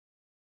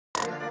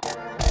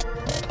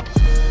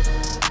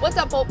What's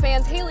up, Bolt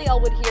fans? Haley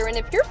Elwood here, and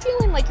if you're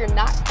feeling like you're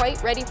not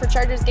quite ready for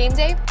Chargers game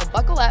day, well,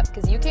 buckle up,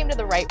 because you came to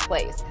the right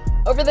place.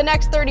 Over the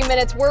next 30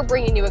 minutes, we're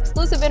bringing you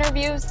exclusive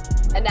interviews,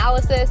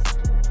 analysis,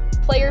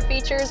 player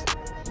features,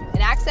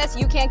 and access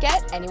you can't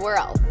get anywhere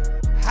else.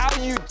 How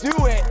you do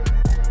it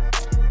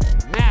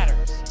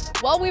matters.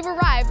 Well, we've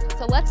arrived,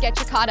 so let's get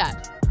you caught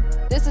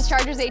up. This is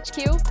Chargers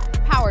HQ,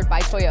 powered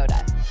by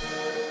Toyota.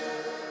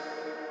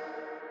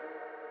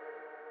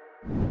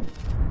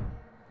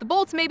 The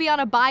Bolts may be on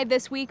a bye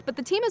this week, but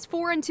the team is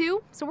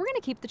 4-2, so we're going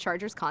to keep the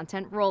Chargers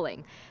content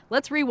rolling.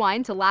 Let's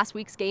rewind to last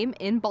week's game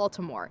in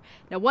Baltimore.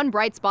 Now, one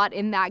bright spot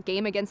in that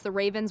game against the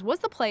Ravens was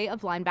the play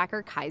of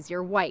linebacker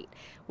Kyzir White.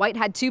 White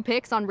had 2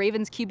 picks on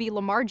Ravens QB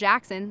Lamar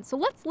Jackson, so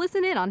let's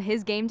listen in on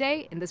his game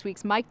day in this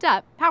week's Mic'd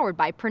Up, powered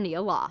by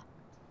Pernilla Law.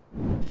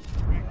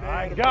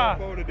 I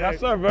got it. Yes,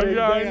 sir, baby. You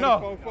already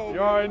know. You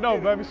already know,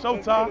 baby.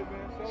 Showtime.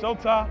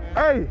 Showtime.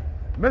 Hey,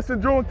 Mr.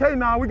 Drew and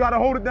K9, we got to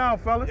hold it down,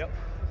 fellas. Yep.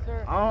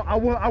 I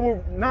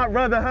would not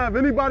rather have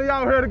anybody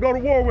out here to go to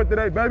war with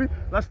today, baby.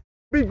 Let's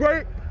be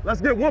great.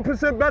 Let's get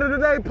 1% better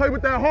today. Play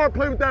with that heart,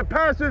 play with that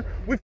passion.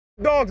 We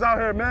dogs out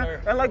here, man.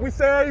 Sir. And like we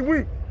say every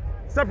week,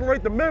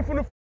 separate the men from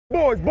the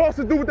boys.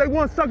 Bosses do what they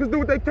want, suckers do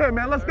what they can,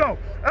 man. Let's go.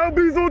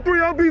 LB's on 3,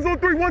 LB's on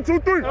 3. 1, 2,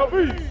 3.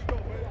 LB's.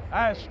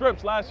 I had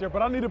strips last year,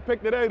 but I need a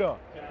pick today, though.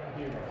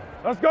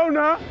 Let's go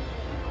now.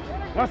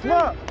 Let's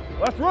rock.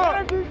 Let's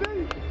rock.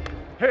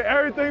 Hey,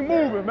 everything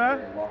moving,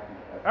 man.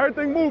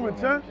 Everything moving,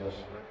 Chen.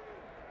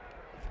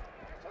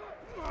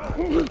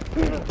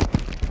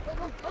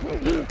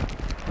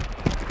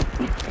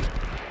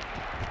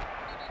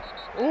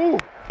 Ooh.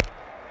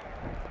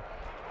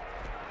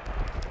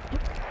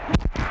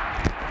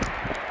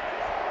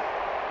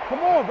 Come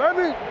on,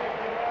 baby.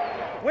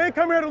 We ain't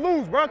come here to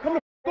lose, bro. Come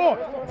on.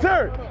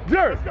 Jerry,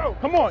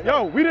 come on.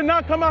 Yo, we did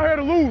not come out here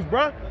to lose,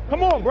 bro.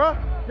 Come on, bro.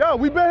 Yo,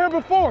 we been here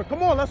before.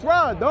 Come on, let's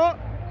ride, dog.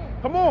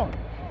 Come on.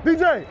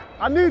 DJ,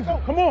 I need you.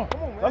 Come on.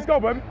 Let's go,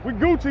 baby. We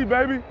Gucci,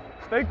 baby.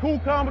 Stay cool,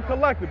 calm, and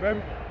collected,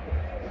 baby.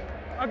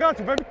 I got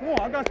you, baby. Come on,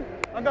 I got you.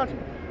 I got you.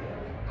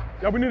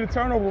 Yo, we need a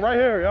turnover right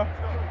here, yo.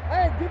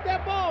 Hey, get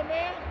that ball,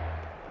 man.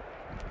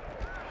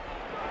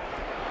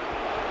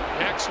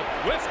 Jackson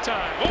with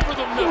time, over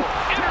the middle,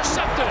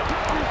 intercepted.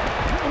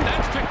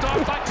 That's picked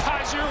off by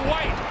Kyzir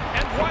White,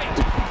 and White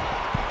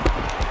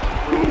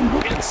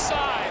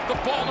inside the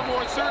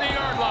Baltimore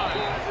 30-yard line.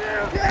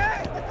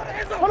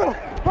 Hold on,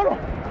 hold on.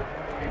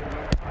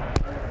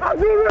 I'll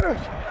do this.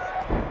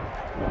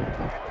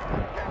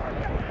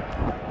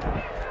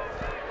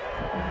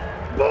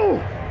 Boom.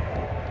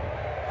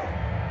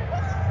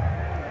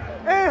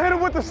 And hit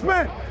him with the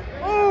spin.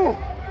 Ooh.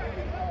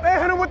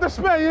 And hit him with the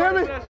spin, you hear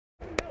me?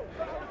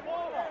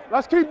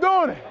 Let's keep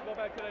doing it.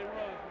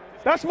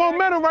 That's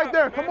momentum right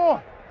there, come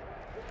on.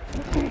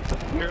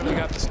 Barely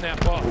got the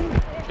snap off.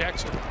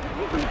 Jackson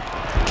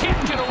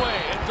can't get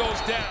away and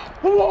goes down.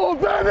 Come on,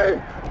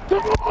 baby.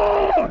 Come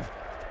on.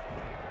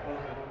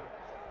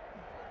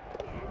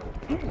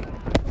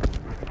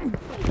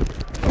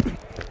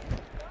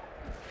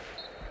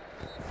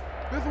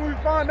 This is when we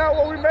find out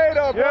what we made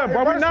of. Yeah,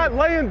 bro, we're not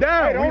laying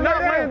down. Hey, we're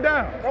not laying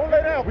down. Don't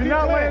lay down. We're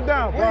not laying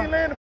down, bro. We ain't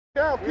laying the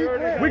down. Keep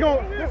playing. We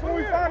gon' This is when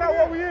we find out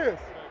what we is.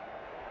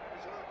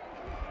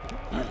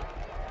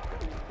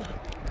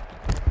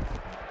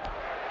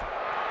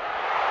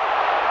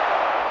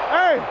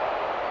 Hey,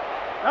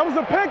 that was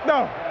a pick,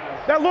 though.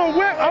 That little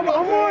whip, I'm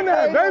on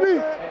that, baby.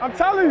 I'm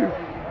telling you.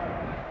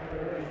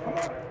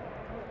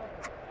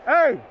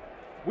 Hey,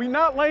 we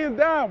not laying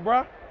down,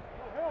 bro.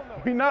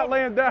 We not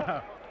laying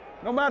down.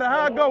 No matter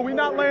how it go, we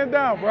not laying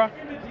down, bro. We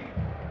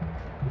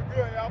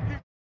good, y'all. Keep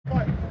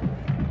fighting.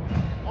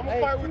 I'm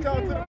gonna fight with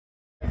y'all to the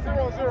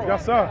 0-0.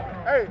 Yes, sir.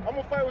 Hey, I'm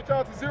gonna fight with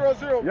y'all to 0-0,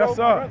 bro. Yes,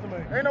 sir.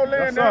 Ain't no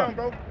laying down,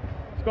 bro.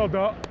 Let's go,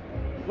 dog.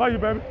 Love you,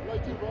 baby.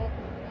 Love you, bro.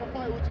 I'm gonna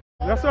fight with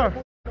you. Yes,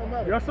 sir. No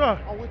matter. Yes, sir.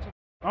 I'm with you.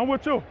 I'm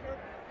with you.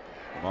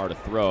 Lamar to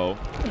throw,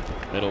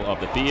 middle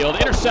of the field,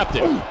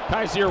 intercepted.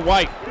 Kyzir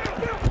White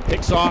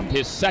picks off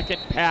his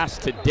second pass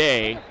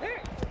today.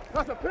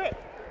 That's a pick.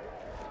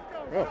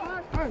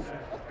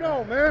 Let's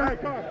go, man.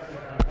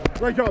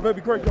 Great job,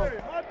 baby. Great job.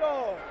 My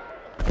dog.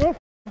 Good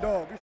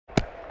dog.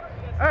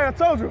 Hey, I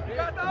told you.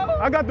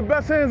 I got the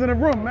best hands in the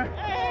room, man.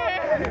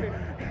 Hey.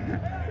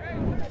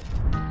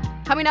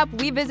 Coming up,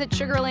 we visit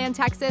Sugarland,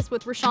 Texas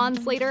with Rashawn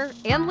Slater,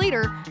 and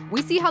later,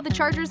 we see how the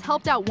Chargers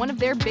helped out one of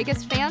their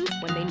biggest fans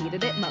when they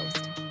needed it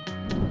most.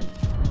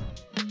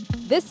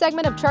 This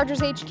segment of Chargers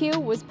HQ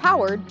was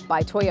powered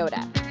by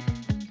Toyota.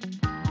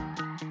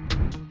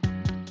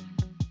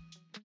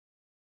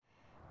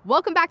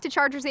 Welcome back to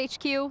Chargers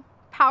HQ,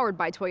 powered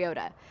by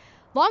Toyota.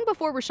 Long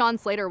before Rashawn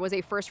Slater was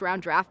a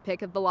first-round draft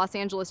pick of the Los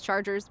Angeles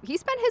Chargers, he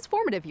spent his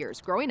formative years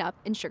growing up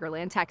in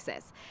Sugarland,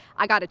 Texas.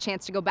 I got a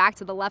chance to go back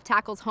to the left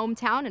tackle's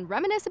hometown and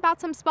reminisce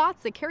about some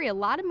spots that carry a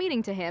lot of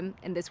meaning to him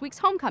in this week's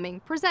homecoming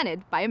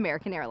presented by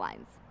American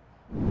Airlines.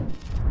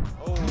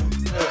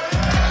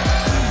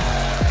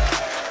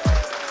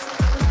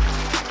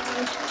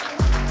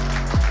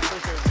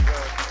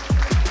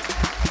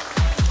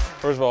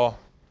 First of all,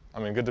 I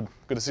mean, good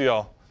to see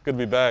y'all. Good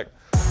to be back.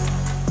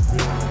 All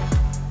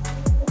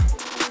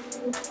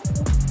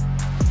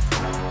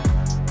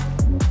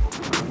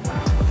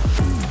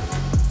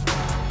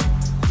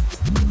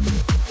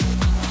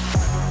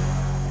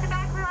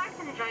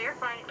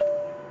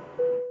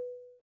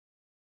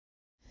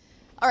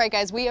right,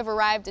 guys, we have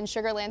arrived in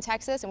Sugar Land,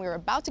 Texas, and we're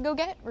about to go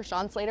get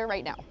Rashawn Slater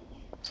right now.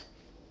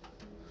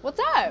 What's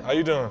up? How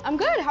you doing? I'm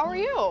good. How are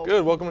you?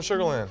 Good. Welcome to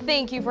Sugar Land.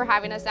 Thank you for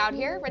having us out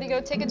here. Ready to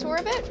go take a tour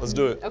of it? Let's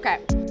do it. Okay.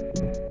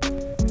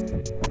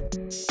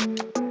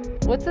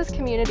 What's this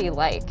community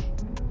like?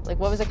 Like,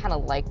 what was it kind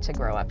of like to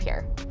grow up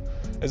here?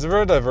 It's a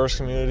very diverse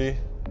community,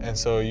 and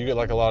so you get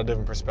like a lot of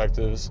different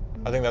perspectives.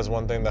 I think that's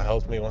one thing that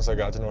helped me once I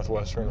got to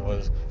Northwestern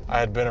was I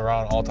had been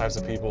around all types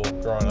of people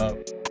growing up.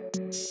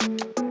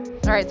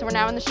 All right, so we're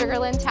now in the Sugar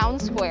Land Town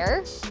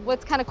Square.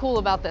 What's kind of cool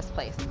about this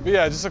place? But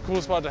yeah, just a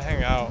cool spot to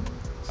hang out.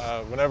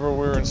 Whenever we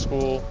were in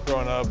school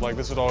growing up, like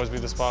this would always be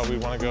the spot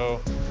we'd want to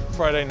go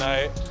Friday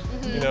night.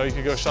 You know, you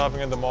could go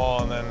shopping at the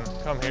mall and then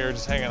come here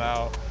just hanging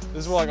out.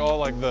 This is where like all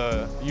like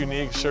the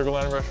unique Sugar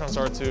Land restaurants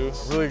are too.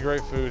 Really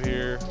great food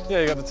here.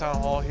 Yeah, you got the town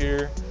hall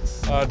here.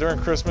 During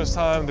Christmas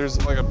time,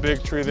 there's like a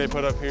big tree they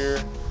put up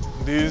here.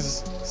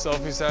 These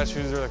selfie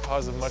statues are the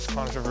cause of much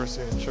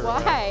controversy in Sugar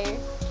Land. Why?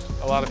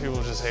 A lot of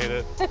people just hate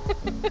it.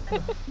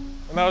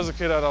 When I was a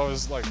kid, I'd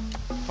always like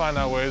find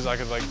out ways I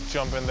could like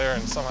jump in there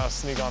and somehow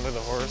sneak onto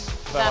the horse.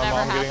 That my ever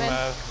mom happened? getting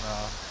mad.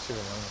 Nah, she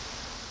wouldn't.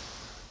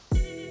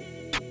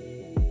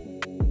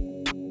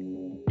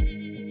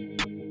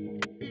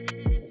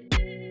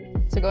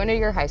 So going to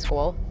your high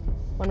school,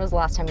 when was the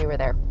last time you were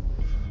there?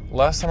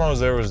 Last time I was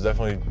there was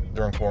definitely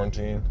during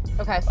quarantine.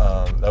 Okay.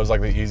 That was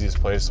like the easiest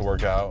place to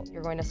work out.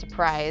 You're going to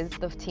surprise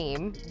the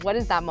team. What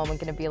is that moment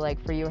going to be like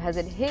for you? Has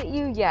it hit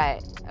you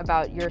yet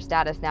about your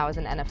status now as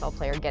an NFL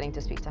player getting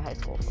to speak to high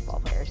school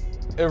football players?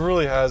 It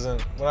really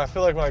hasn't. When I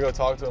feel like when I go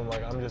talk to them,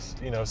 like I'm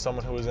just, you know,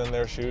 someone who was in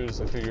their shoes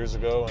a few years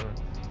ago and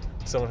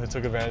someone who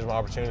took advantage of my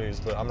opportunities,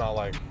 but I'm not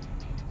like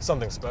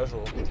something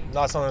special.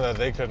 Not something that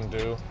they couldn't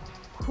do.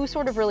 Who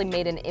sort of really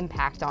made an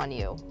impact on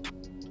you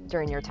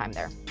during your time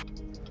there?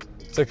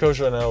 I'd say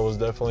Coach O'Neill was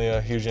definitely a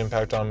huge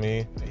impact on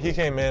me. He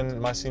came in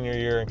my senior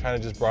year and kind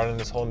of just brought in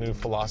this whole new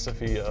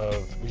philosophy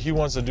of he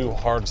wants to do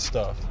hard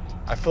stuff.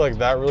 I feel like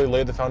that really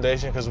laid the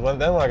foundation because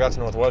when I got to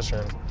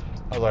Northwestern,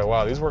 I was like,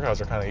 wow, these workouts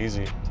are kind of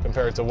easy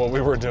compared to what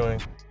we were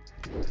doing.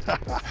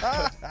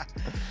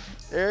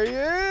 There he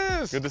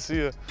is. Good to see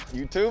you.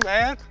 You too,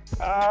 man.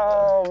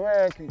 Oh,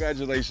 man,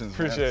 congratulations.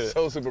 Appreciate it.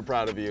 So super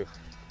proud of you.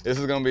 This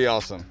is gonna be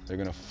awesome. They're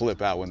gonna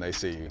flip out when they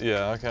see you.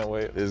 Yeah, I can't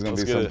wait. This is gonna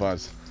be some fun.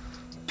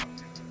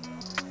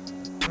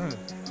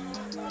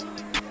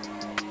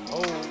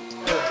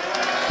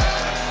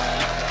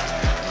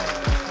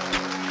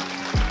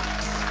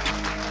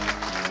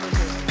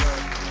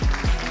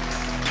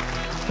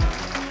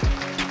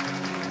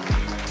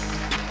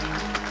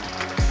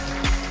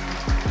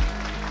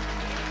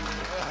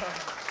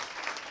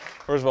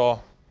 First of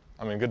all,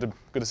 I mean, good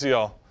to see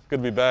y'all.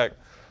 Good to be back.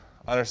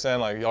 I understand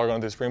like y'all are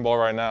going to do spring ball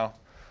right now.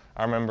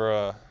 I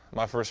remember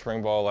my first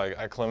spring ball like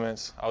at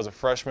Clements. I was a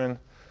freshman.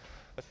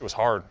 It was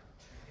hard.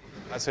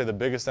 I'd say the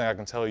biggest thing I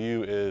can tell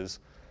you is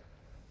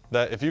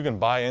that if you can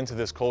buy into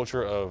this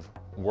culture of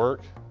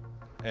work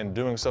and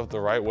doing stuff the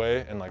right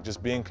way and like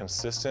just being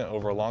consistent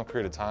over a long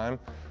period of time,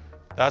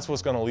 that's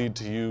what's going to lead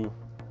to you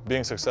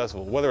being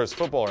successful, whether it's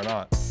football or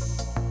not.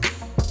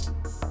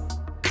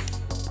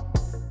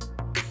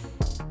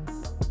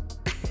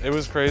 It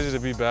was crazy to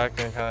be back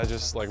and kind of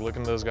just like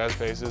looking at those guys'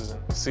 faces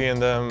and seeing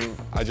them.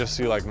 I just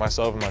see like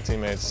myself and my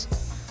teammates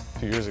a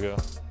few years ago.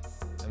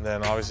 And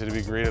then obviously to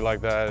be greeted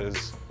like that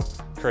is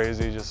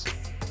crazy. Just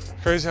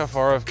crazy how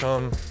far I've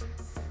come,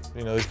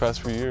 you know, these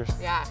past few years.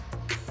 Yeah.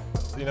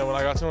 You know, when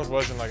I got to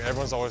Northwestern, like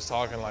everyone's always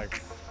talking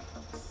like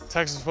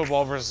Texas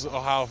football versus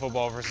Ohio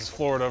football versus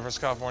Florida versus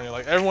California.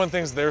 Like everyone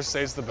thinks their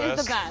state's the best.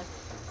 It's the best.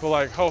 But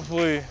like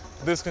hopefully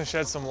this can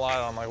shed some light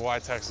on like why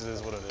Texas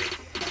is what it is.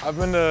 I've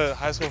been to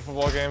high school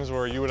football games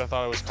where you would have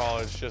thought it was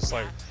college, just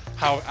like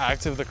how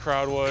active the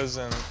crowd was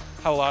and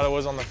how loud it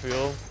was on the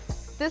field.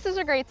 This is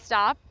a great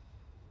stop.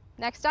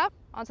 Next up,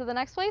 on to the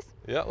next place?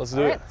 Yeah, let's do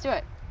All it. right, let's do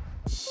it.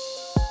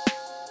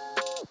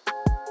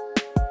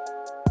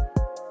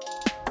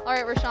 All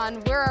right,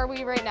 Rashawn, where are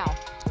we right now?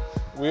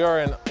 We are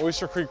in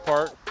Oyster Creek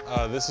Park.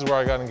 This is where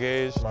I got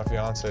engaged, my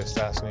fiance,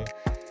 Stasny.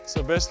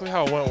 So basically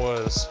how it went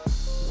was,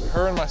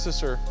 her and my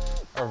sister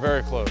are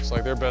very close,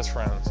 like they're best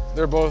friends.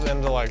 They're both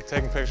into like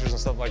taking pictures and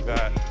stuff like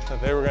that.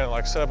 That they were gonna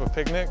like set up a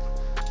picnic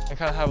and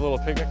kind of have a little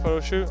picnic photo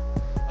shoot.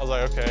 I was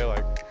like, okay,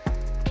 like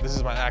this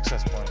is my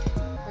access point.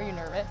 Were you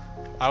nervous?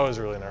 I was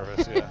really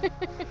nervous,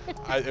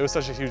 yeah. It was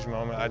such a huge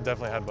moment. I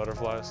definitely had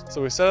butterflies.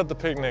 So we set up the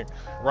picnic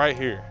right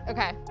here.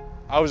 Okay.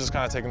 I was just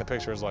kind of taking the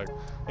pictures like,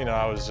 you know,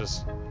 I was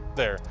just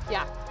there.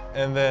 Yeah.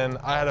 And then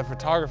I had a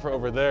photographer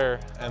over there,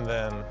 and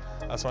then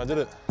that's when I did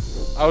it.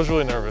 I was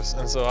really nervous,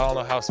 and so I don't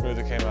know how smooth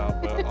it came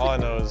out, but all I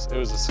know is it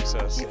was a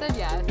success. You said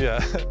yes.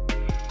 Yeah.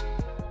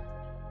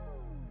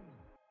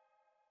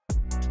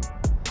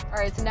 All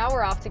right, so now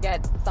we're off to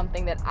get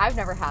something that I've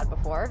never had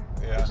before,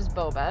 Yeah. which is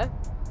boba.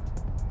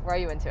 Why are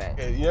you into it?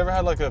 Okay, you ever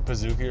had like a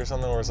Pizookie or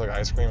something where it's like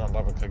ice cream on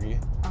top of a cookie?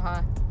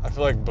 Uh-huh. I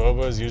feel like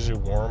boba is usually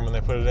warm when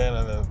they put it in,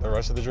 and then the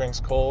rest of the drink's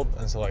cold,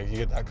 and so like you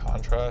get that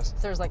contrast.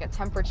 So there's like a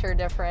temperature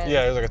difference.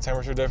 Yeah, there's like a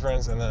temperature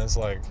difference, and then it's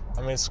like,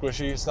 I mean, it's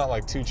squishy. It's not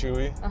like too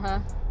chewy.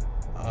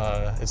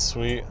 It's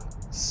sweet.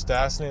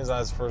 Stastny's on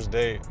his first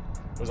date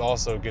was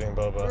also getting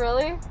boba.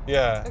 Really?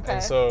 Yeah. Okay.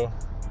 And so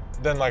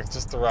then like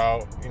just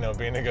throughout, you know,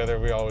 being together,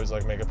 we always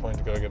like make a point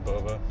to go get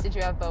boba. Did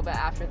you have boba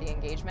after the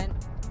engagement?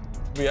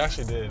 We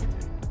actually did.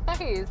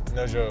 Nice.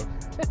 No joke.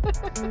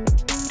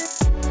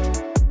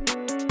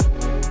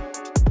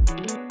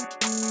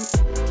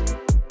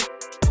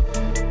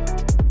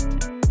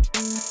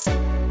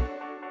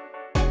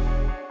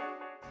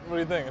 What do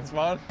you think? It's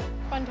fun?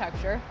 Fun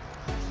texture.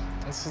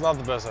 This is not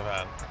the best I've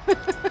had.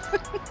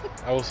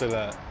 I will say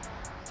that.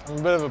 I'm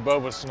a bit of a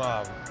boba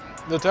snob.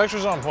 The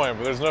texture's on point,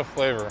 but there's no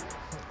flavor.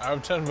 Out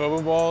of 10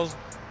 boba balls,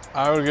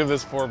 I would give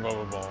this 4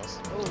 boba balls.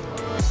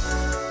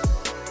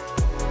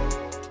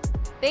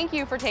 Thank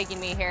you for taking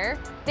me here.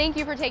 Thank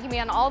you for taking me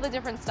on all the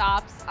different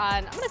stops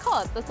on, I'm gonna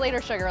call it the Slater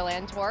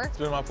Sugarland Tour. It's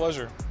been my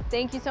pleasure.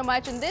 Thank you so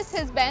much, and this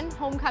has been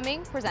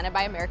Homecoming, presented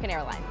by American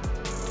Airlines.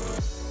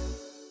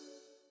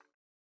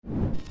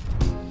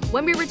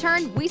 When we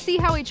return, we see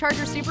how a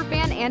Charger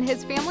superfan and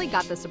his family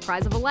got the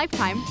surprise of a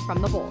lifetime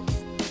from the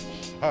Bolts.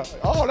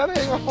 Oh,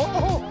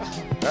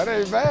 that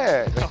ain't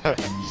bad.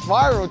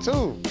 Spiral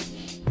too.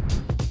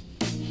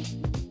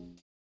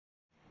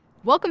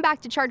 Welcome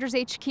back to Chargers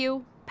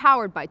HQ,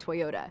 powered by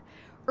Toyota.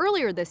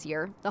 Earlier this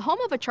year, the home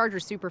of a Charger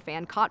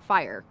superfan caught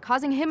fire,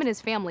 causing him and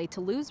his family to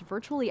lose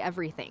virtually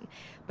everything.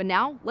 But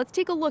now, let's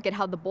take a look at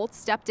how the Bolts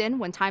stepped in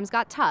when times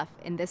got tough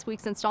in this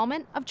week's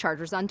installment of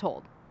Chargers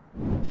Untold.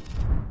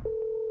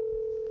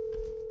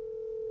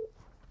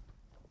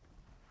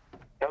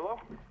 Hello?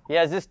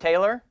 Yeah, is this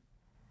Taylor?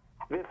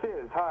 This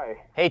is, hi.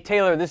 Hey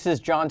Taylor, this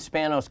is John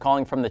Spanos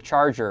calling from the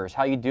Chargers.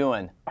 How you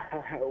doing?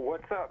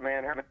 What's up,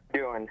 man? How you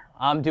doing?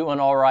 I'm doing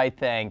all right,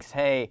 thanks.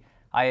 Hey,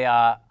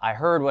 I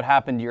heard what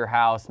happened to your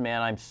house,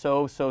 man. I'm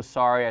so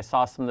sorry. I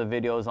saw some of the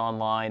videos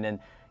online, and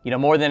you know,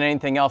 more than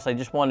anything else, I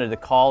just wanted to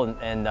call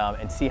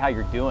and see how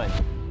you're doing.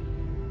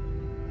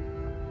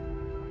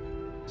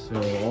 So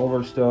all of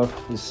our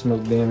stuff is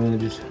smoke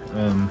damage. This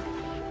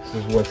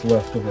is what's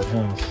left of our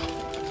house.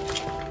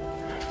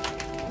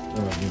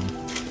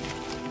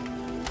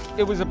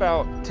 It was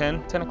about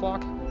 10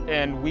 o'clock,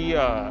 and we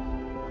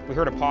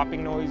heard a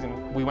popping noise,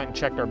 and we went and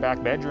checked our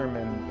back bedroom,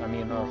 and I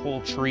mean, our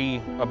whole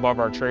tree above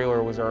our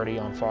trailer was already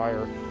on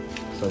fire.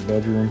 It's our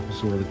bedroom. This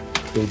is where the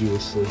baby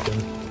was sleeping.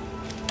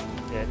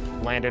 It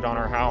landed on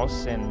our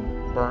house and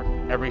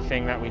burnt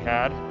everything that we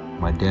had.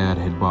 My dad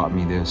had bought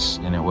me this,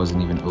 and it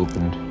wasn't even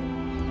opened.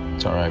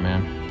 It's all right,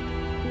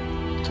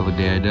 man. Till the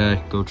day I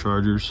die, go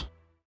Chargers.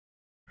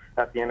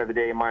 At the end of the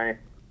day, my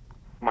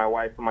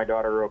wife and my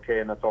daughter are okay,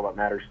 and that's all that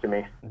matters to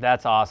me.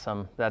 That's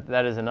awesome.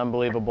 That is an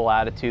unbelievable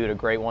attitude, a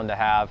great one to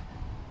have.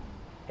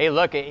 Hey,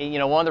 look, you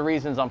know, one of the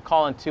reasons I'm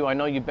calling too, I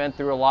know you've been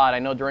through a lot. I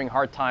know during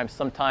hard times,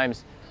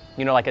 sometimes,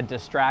 you know, like a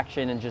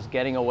distraction and just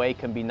getting away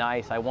can be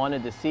nice. I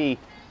wanted to see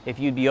if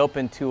you'd be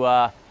open to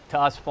us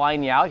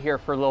flying you out here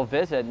for a little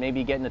visit,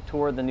 maybe getting a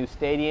tour of the new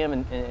stadium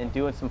and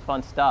doing some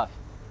fun stuff.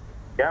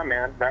 Yeah,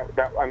 man,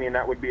 I mean,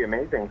 that would be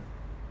amazing.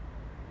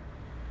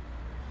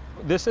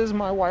 This is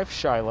my wife,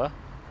 Shyla.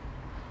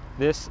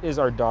 This is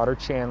our daughter,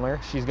 Chandler.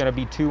 She's gonna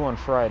be 2 on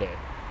Friday.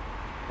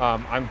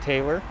 I'm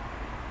Taylor,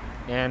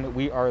 and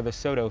we are the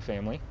Soto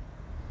family.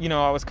 You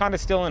know, I was kind of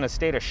still in a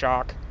state of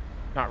shock,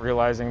 not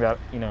realizing that,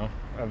 you know,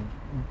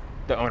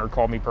 the owner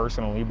called me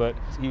personally, but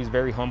he was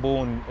very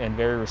humble and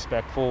very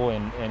respectful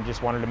and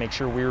just wanted to make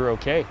sure we were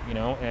okay, you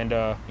know, and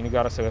he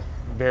got us a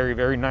very,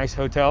 very nice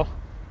hotel.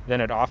 Then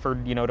it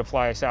offered, you know, to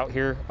fly us out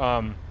here.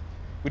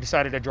 We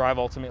decided to drive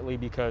ultimately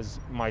because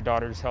my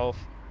daughter's health.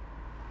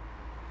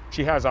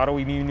 She has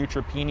autoimmune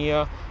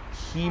neutropenia,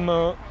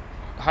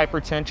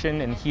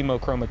 hypertension, and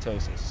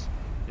hemochromatosis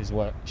is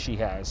what she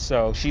has.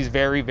 So she's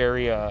very,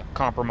 very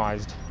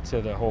compromised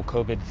to the whole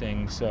COVID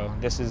thing. So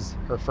this is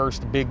her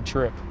first big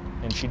trip,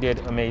 and she did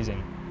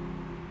amazing.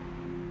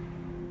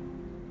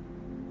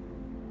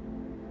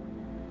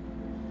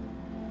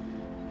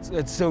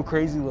 It's so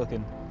crazy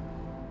looking.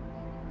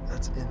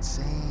 That's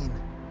insane.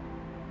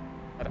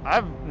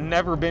 I've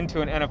never been to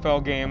an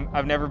NFL game.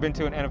 I've never been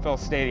to an NFL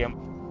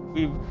stadium.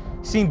 We've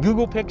seen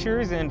Google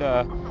pictures, and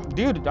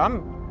dude,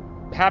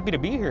 I'm happy to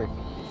be here.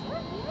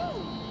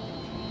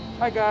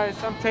 Hi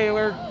guys, I'm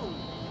Taylor.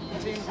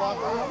 Team's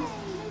locker room?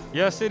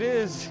 Yes, it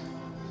is.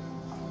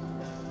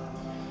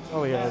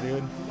 Oh yeah,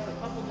 dude. And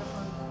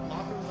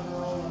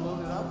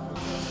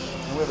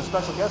we have a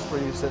special guest for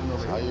you sitting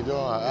over here. How you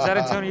doing? Is that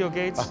Antonio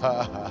Gates?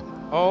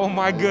 Oh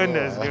my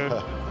goodness, dude.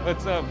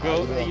 What's up,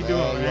 Goat? How you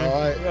doing, man? You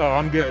all right? Oh,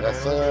 I'm good.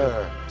 Yes, man.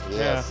 sir.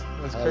 Yes.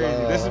 Yeah, that's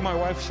crazy. This is my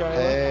wife, Shyla.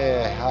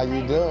 Hey, how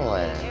you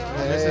doing?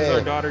 And this is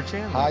our daughter,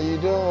 Chandler. How you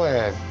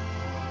doing?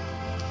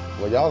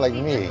 Well, y'all like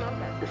me.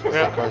 It's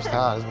Yeah. the first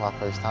time. This is my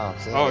first time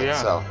seeing Oh it.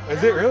 yeah. So,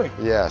 Is it really?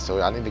 yeah, so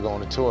I need to go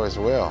on the tour as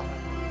well.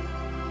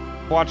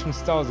 Watched him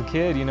since I was a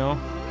kid, you know.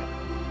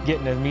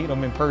 getting to meet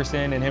him in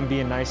person and him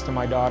being nice to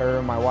my daughter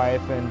and my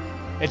wife, and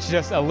it's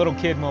just a little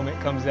kid moment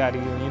comes out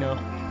of you, you know?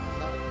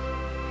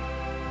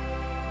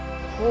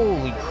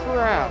 Holy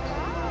crap.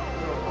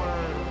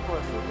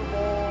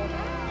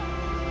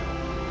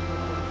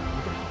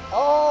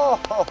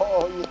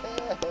 Oh,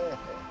 yeah.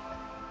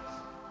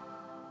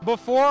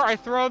 Before I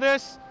throw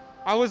this,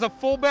 I was a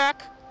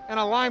fullback and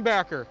a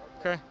linebacker.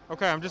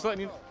 Okay, I'm just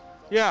letting you.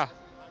 Yeah,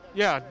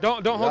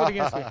 don't hold it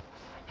against me.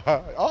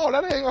 Oh,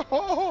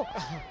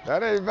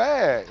 that ain't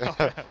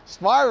bad.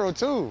 Spiral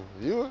too.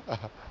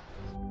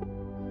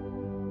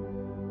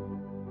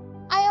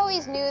 I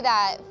always knew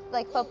that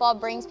like football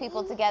brings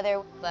people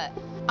together, but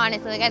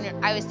honestly, like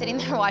I was sitting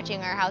there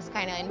watching our house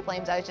kind of in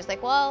flames. I was just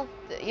like, well,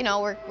 you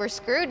know, we're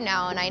screwed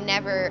now, and I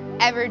never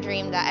ever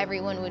dreamed that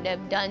everyone would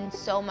have done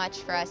so much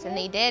for us, and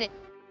they did.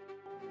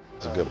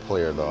 He's a good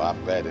player, though. I'm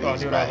glad that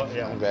he's back.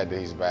 I'm glad that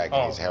he's back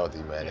and he's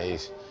healthy, man. Yeah.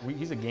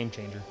 He's a game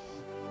changer.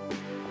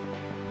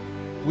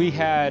 We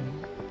had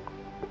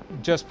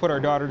just put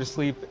our daughter to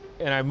sleep,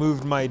 and I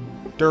moved my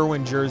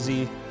Derwin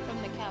jersey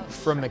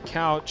from the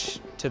couch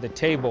to the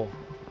table,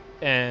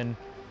 and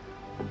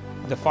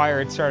the fire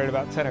had started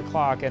about 10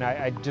 o'clock, and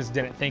I just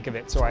didn't think of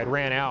it, so I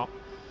ran out.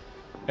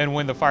 And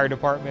when the fire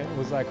department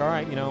was like, all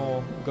right, you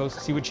know, go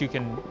see what you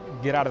can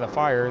get out of the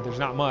fire, there's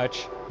not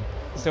much.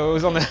 So it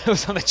was on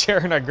the chair,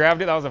 and I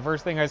grabbed it. That was the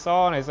first thing I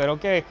saw, and I said,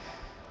 okay.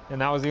 And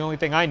that was the only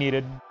thing I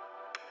needed.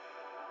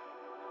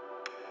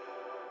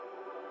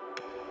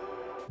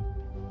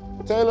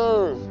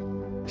 Taylor!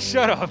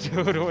 Shut up,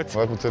 dude.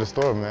 Welcome to the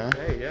store, man.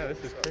 Hey, yeah,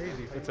 this is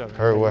crazy. What's up?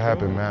 Heard what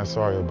happened, man.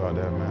 Sorry about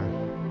that,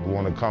 man. We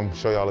want to come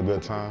show y'all a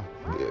good time.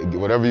 Get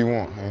whatever you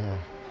want, man.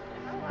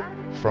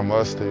 From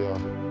us to y'all.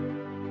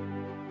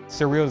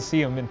 Surreal to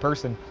see him in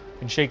person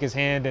and shake his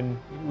hand, and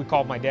we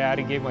called my dad.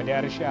 He gave my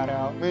dad a shout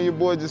out. Me and your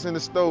boy just in the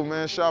store,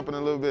 man, shopping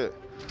a little bit.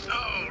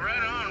 Oh,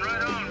 right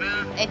on,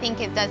 man. I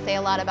think it does say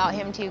a lot about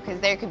him too, because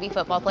there could be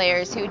football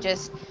players who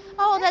just,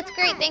 oh, that's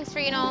great, thanks for,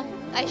 you know,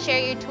 I share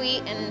your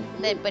tweet,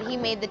 but he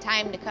made the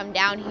time to come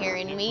down here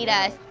and meet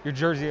us. Your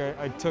jersey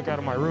I took out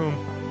of my room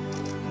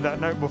that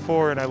night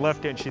before, and I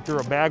left it, and she threw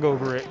a bag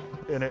over it,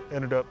 and it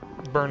ended up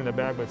burning the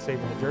bag but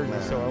saving the jersey,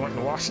 man. So I went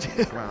and washed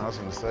it. Man, I was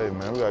gonna say,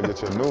 man, we gotta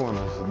get you a new one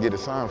and get it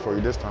signed for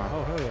you this time.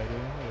 Oh, hell yeah,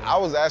 dude. I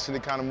was actually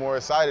kind of more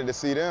excited to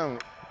see them.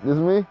 This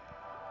me?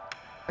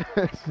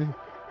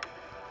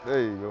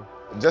 There you go.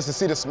 Just to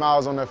see the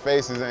smiles on their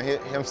faces and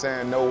him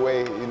saying no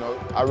way, you know,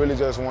 I really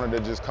just wanted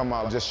to just come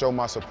out, just show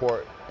my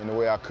support in the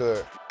way I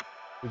could.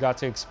 We got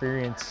to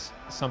experience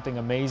something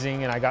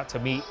amazing, and I got to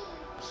meet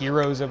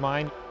heroes of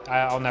mine.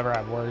 I'll never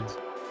have words.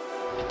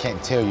 I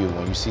can't tell you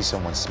when you see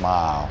someone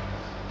smile,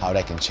 how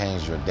that can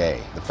change your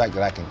day. The fact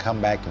that I can come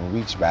back and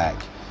reach back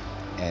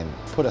and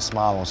put a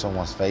smile on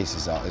someone's face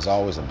is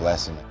always a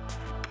blessing.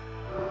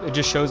 It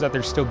just shows that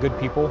there's still good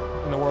people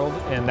in the world,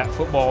 and that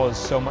football is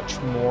so much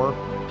more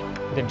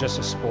than just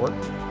a sport.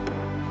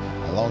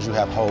 As long as you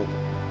have hope,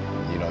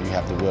 you know, you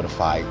have the will to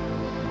fight,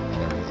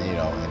 and you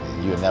know,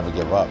 and you'll never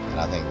give up. And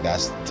I think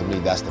to me,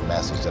 that's the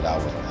message that I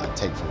would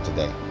take from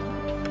today.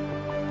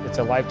 It's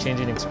a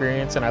life-changing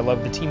experience, and I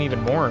love the team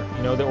even more,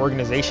 you know, the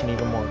organization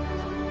even more.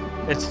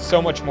 It's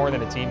so much more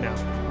than a team now.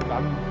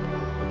 I'm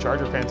a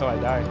Charger fan until I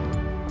die.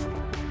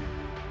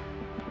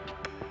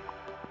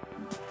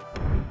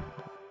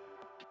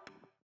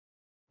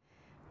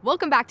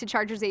 Welcome back to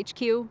Chargers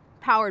HQ,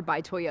 powered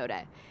by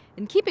Toyota.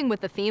 In keeping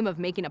with the theme of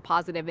making a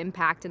positive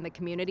impact in the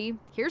community,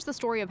 here's the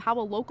story of how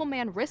a local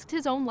man risked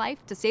his own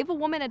life to save a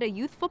woman at a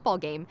youth football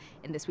game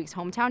in this week's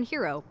Hometown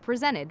Hero,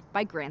 presented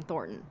by Grant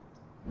Thornton.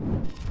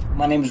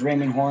 My name is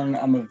Ramien Horn.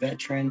 I'm a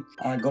veteran.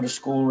 I go to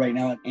school right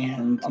now,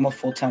 and I'm a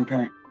full-time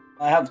parent.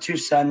 I have two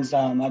sons.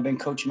 I've been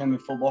coaching them in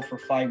football for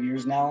 5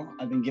 years now.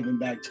 I've been giving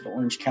back to the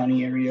Orange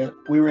County area.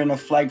 We were in a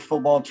flag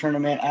football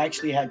tournament. I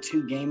actually had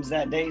 2 games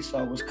that day, so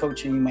I was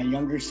coaching my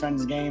younger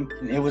son's game.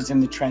 It was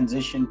in the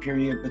transition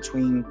period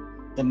between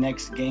the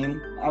next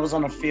game. I was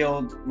on a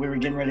field. We were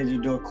getting ready to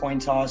do a coin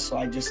toss, so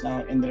I just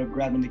now ended up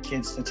grabbing the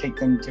kids to take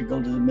them to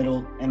go to the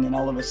middle. And then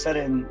all of a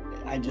sudden,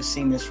 I just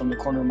seen this from the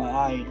corner of my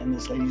eye, and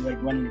this lady's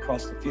like running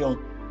across the field.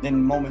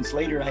 Then moments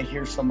later, I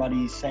hear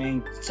somebody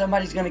saying,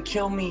 somebody's gonna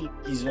kill me.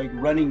 He's like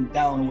running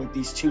down with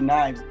these 2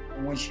 knives.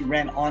 And when she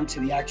ran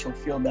onto the actual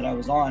field that I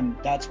was on,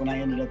 that's when I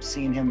ended up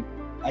seeing him.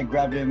 I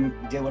grabbed him,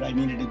 did what I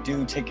needed to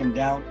do, take him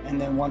down.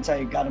 And then once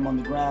I got him on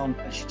the ground,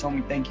 she told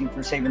me, thank you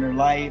for saving her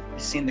life.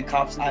 Seeing the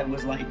cops, I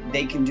was like,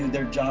 they can do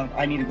their job.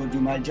 I need to go do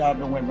my job,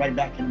 and went right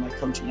back into my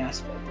coaching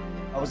aspect.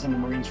 I was in the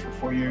Marines for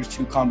 4 years,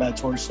 2 combat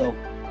tours. So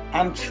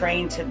I'm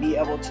trained to be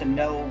able to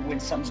know when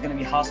something's gonna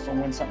be hostile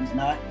and when something's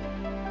not.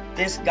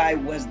 This guy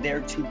was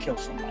there to kill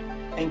somebody.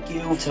 Thank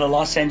you to the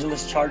Los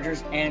Angeles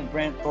Chargers and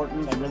Grant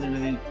Thornton. I really,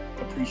 really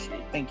appreciate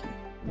it. Thank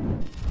you.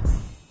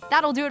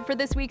 That'll do it for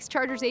this week's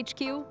Chargers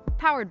HQ,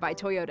 powered by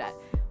Toyota.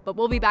 But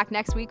we'll be back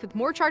next week with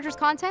more Chargers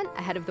content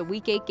ahead of the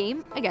Week 8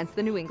 game against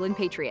the New England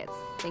Patriots.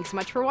 Thanks so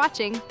much for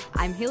watching.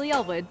 I'm Haley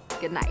Elwood.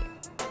 Good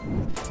night.